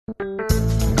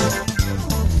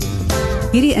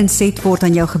Hierdie inset word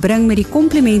aan jou gebring met die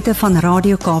komplimente van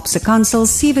Radio Kaapse Kansel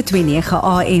 729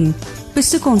 AM.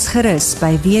 Besoek ons gerus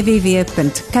by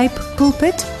www.cape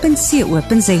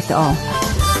pulpit.co.za.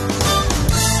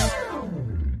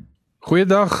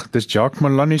 Goeiedag, dis Jacques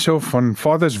Malan hier van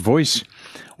Father's Voice.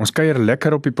 Ons kuier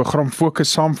lekker op die program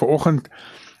Fokus saam vanoggend.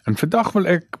 En vandag wil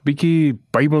ek bietjie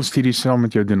Bybelstudie saam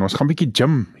met jou doen. Ons gaan bietjie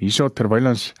gym hierso terwyl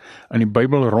ons in die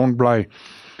Bybel rondbly.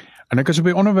 En ek is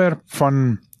op die onderwerp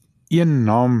van Een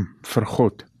Naam vir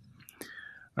God.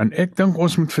 En ek dink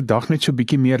ons moet vandag net so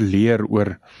bietjie meer leer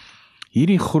oor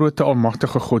hierdie groot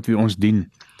almagtige God wie ons dien.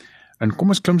 En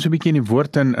kom ons klim so bietjie in die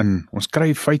woord in ons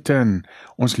kry feite en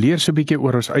ons leer so bietjie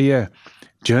oor ons eie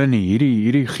journey,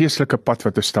 hierdie geestelike pad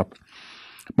wat ons stap.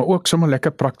 Maar ook sommer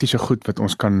lekker praktiese goed wat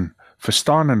ons kan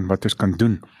verstaan en wat ons kan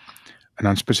doen.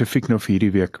 En dan spesifiek nou vir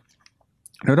hierdie week.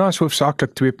 Nou daar is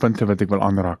hoofsaaklik 2 punte wat ek wil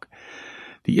aanraak.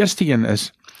 Die eerste een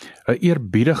is 'n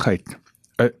eerbiedigheid,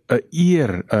 'n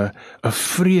eer, 'n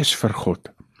vrees vir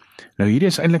God. Nou hierdie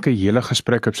is eintlik 'n hele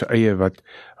gesprek op sy eie wat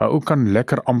 'n ou kan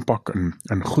lekker aanpak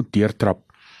en goed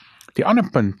deurtrap. Die ander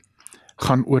punt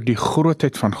gaan oor die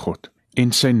grootheid van God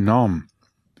en sy naam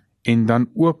en dan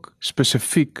ook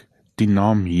spesifiek die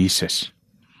naam Jesus.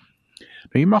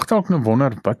 Nou jy mag dalk nou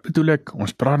wonder, wat bedoel ek?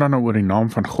 Ons praat dan nou oor die naam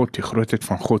van God, die grootheid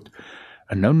van God.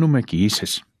 En nou noem ek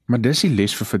Jesus. Maar dis die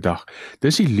les vir vandag.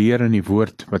 Dis die leer in die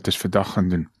woord wat ons vandag gaan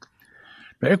doen.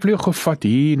 Nou ek wil jou gevat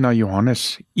hier na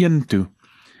Johannes 1 toe.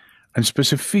 En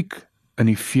spesifiek in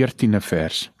die 14de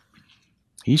vers.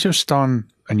 Hier sou staan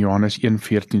in Johannes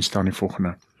 1:14 staan die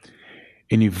volgende.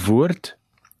 En die woord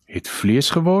het vlees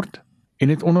geword en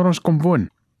het onder ons kom woon.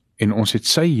 En ons het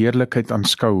sy heerlikheid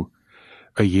aanskou.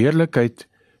 'n Heerlikheid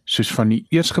soos van die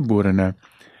eersgeborene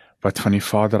wat van die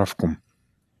Vader afkom.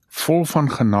 Vol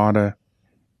van genade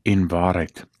en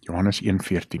waarheid. Johannes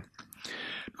 1:14.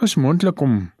 Het is moontlik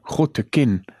om God te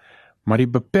ken, maar die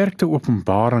beperkte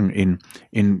openbaring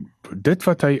en dit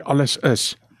wat hy alles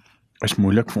is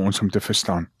moeilik vir ons om te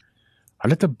verstaan.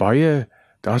 Hulle het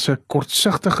daar's 'n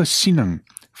kortsigtige siening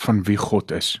van wie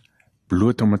God is,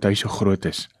 bloot omdat hy so groot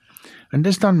is. En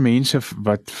dis dan mense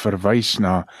wat verwys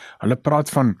na, hulle praat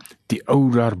van die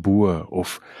ou daarbo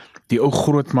of die ou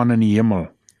groot man in die hemel.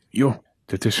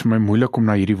 Dit is vir my moeilik om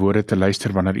na hierdie woorde te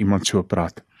luister wanneer iemand so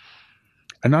praat.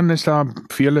 En dan is daar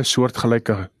vele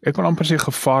soortgelyke, ek wil amper sê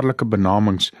gevaarlike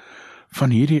benamings van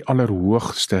hierdie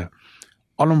allerhoogste,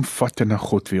 alomvattende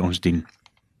God wie ons dien.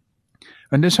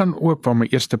 En dis dan ook waar my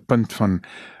eerste punt van,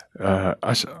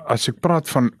 as ek praat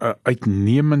van 'n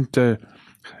uitnemende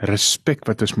respek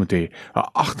wat ons moet hê, 'n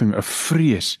agting, 'n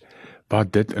vrees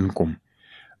waar dit inkom.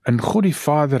 En God die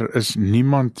Vader is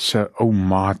niemand se ou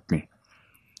maat nie.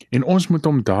 En ons moet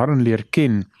hom daarin leer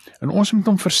ken, en ons moet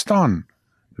hom verstaan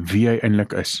wie hy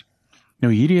eintlik is.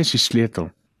 Nou hierdie is die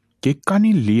sleutel. Jy kan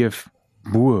nie leef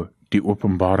bo die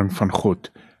openbaring van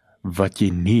God, wat jy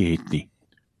nie het nie.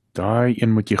 Daai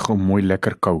een moet jy gou mooi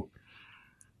lekker kou.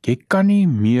 Jy kan nie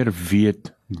meer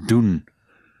weet, doen,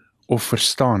 of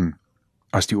verstaan,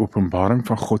 as die openbaring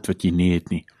van God wat jy nie het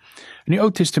nie. In die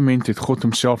Ou Testament het God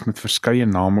homself met verskeie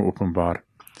name openbaar.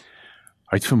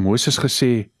 Hy het vir Moses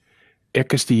gesê,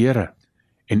 ek is die Here,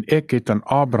 en ek het aan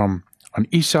Abraham, aan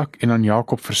Isak en aan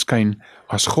Jakob verskyn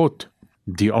as God,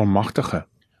 die Almagtige.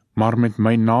 Maar met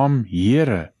my naam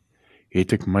Here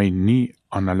het ek my nie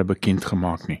aan hulle bekend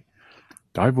gemaak nie.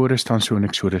 Daai woorde staan so in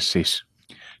Eksodus 6.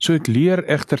 So ek leer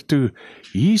egter toe,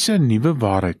 hier's 'n nuwe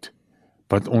waarheid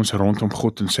wat ons rondom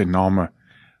God en sy name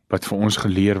wat vir ons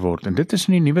geleer word. En dit is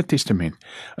in die Nuwe Testament.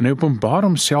 En hy openbaar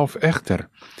homself egter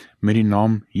met die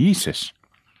naam Jesus.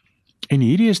 En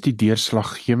hierdie is die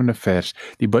deurslaggewende vers.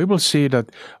 Die Bybel sê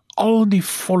dat al die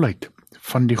volheid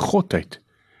van die Godheid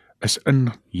is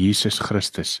in Jesus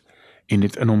Christus en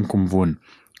dit in hom kom woon.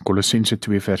 Kolossense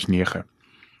 2 vers 9.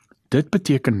 Dit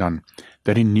beteken dan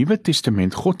dat die Nuwe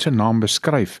Testament God se naam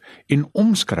beskryf en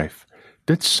omskryf,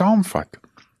 dit saamvat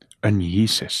in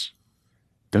Jesus.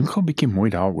 Dink gou 'n bietjie mooi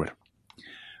daaroor.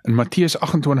 In Matteus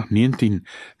 28:19,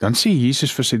 dan sê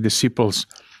Jesus vir sy disippels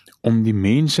om die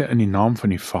mense in die naam van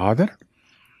die Vader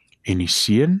en die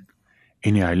Seun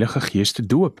en die Heilige Gees te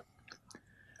doop.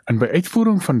 En by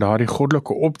uitvoering van daardie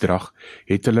goddelike opdrag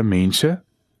het hulle mense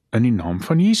in die naam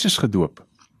van Jesus gedoop.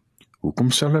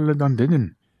 Hoekom sal hulle dan dit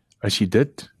doen? As jy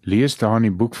dit lees daar in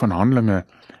die boek van Handelinge,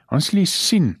 dan sal jy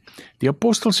sien, die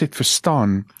apostels het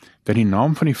verstaan dat die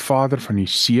naam van die Vader, van die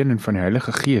Seun en van die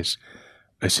Heilige Gees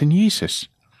is in Jesus.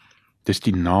 Dis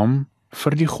die naam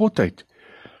vir die Godheid.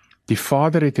 Die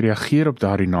Vader het reageer op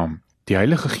daardie naam. Die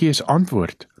Heilige Gees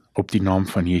antwoord op die naam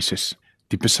van Jesus.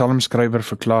 Die psalmskrywer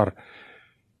verklaar,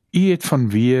 U het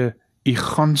vanweë U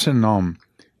ganse naam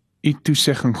u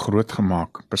toesegging groot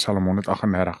gemaak, Psalm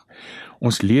 138.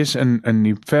 Ons lees in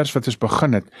die vers wat ons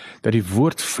begin het, dat die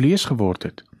woord vlees geword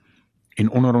het, en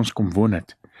onder ons kom woon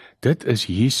het. Dit is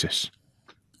Jesus.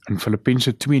 In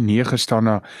Filippense 2:9 staan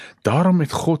daar, daarom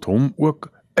het God hom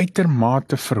ook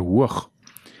uitermate verhoog,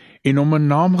 en hom 'n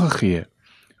naam gegee,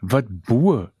 wat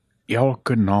bo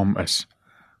elke naam is.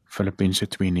 Filippense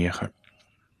 2:9.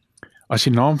 As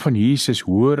die naam van Jesus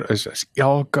hoër is as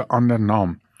elke ander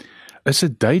naam, is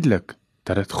dit duidelik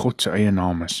dat dit God se eie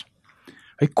naam is.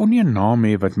 Hy kon nie 'n naam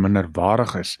hê wat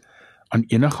minderwaardig is aan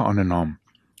enige ander naam,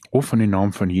 of aan die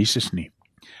naam van Jesus nie.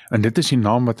 En dit is die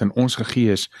naam wat aan ons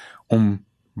gegee is, om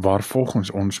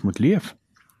waarvolgens ons moet leef.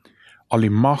 Al die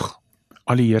mag,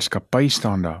 al die heerskappy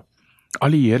staan daar, al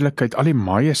die heerlikheid, al die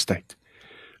majesteit,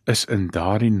 is in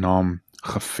daardie naam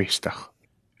gevestig.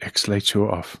 Ek sluit so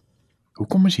af.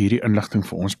 Hoekom is hierdie inligting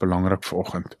vir ons belangrik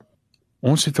vanoggend?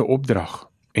 Ons het 'n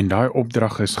opdrag, en daai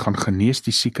opdrag is, gaan genees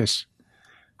die siekes,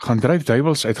 gaan dryf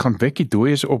duiwels uit, gaan wek die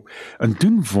dooies op, en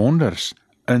doen wonders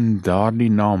in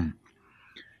daardie naam.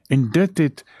 En dit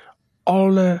het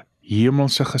alle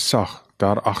hemelse gesag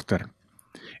daarachter.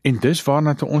 En dis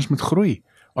waarna toe ons moet groei,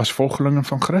 as volgelinge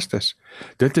van Christus.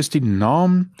 Dit is die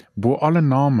naam bo alle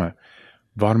name,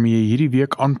 waarmee jy hierdie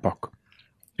week aanpak,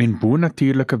 en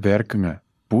bonatuurlike werkinge,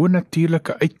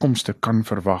 bonatuurlike uitkomste kan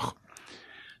verwag.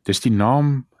 Dis die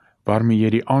naam waarmee jy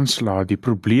die aanslae, die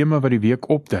probleme wat die week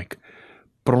opduik,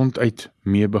 prontuit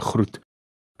mee begroet,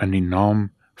 in die naam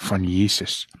van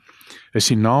Jesus. Is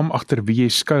die naam agter wie jy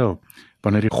skuil,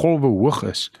 wanneer die golwe hoog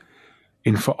is,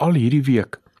 en veral hierdie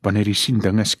week, wanneer jy sien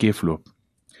dinge skeefloop.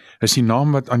 Is die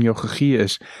naam wat aan jou gegee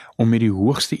is, om met die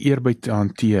hoogste eerbied te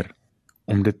hanteer,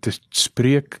 om dit te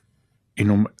spreek,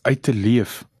 en om uit te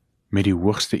leef met die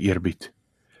hoogste eerbied.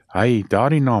 Hy,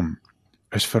 daardie naam,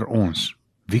 is vir ons.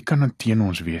 Wie kan dit teen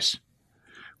ons wees?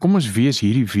 Kom ons wees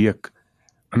hierdie week,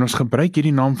 en ons gebruik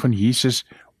hierdie naam van Jesus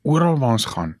oral waar ons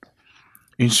gaan,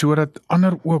 en sodat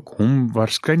ander ook hom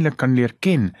waarskynlik kan leer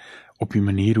ken op die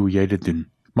manier hoe jy dit doen.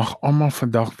 Mag almal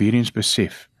vandag weer eens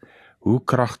besef, hoe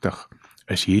kragtig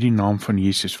is hierdie naam van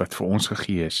Jesus wat vir ons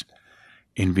gegee is,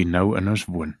 en wie nou in ons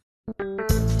woon.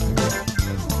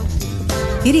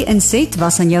 Hierdie inset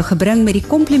was aan jou gebring met die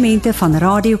komplimente van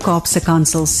Radio Kaapse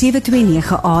Kansel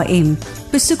 729 AM.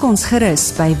 Besoek ons gerus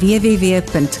by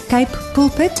www.cape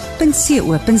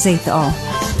pulpit.co.za.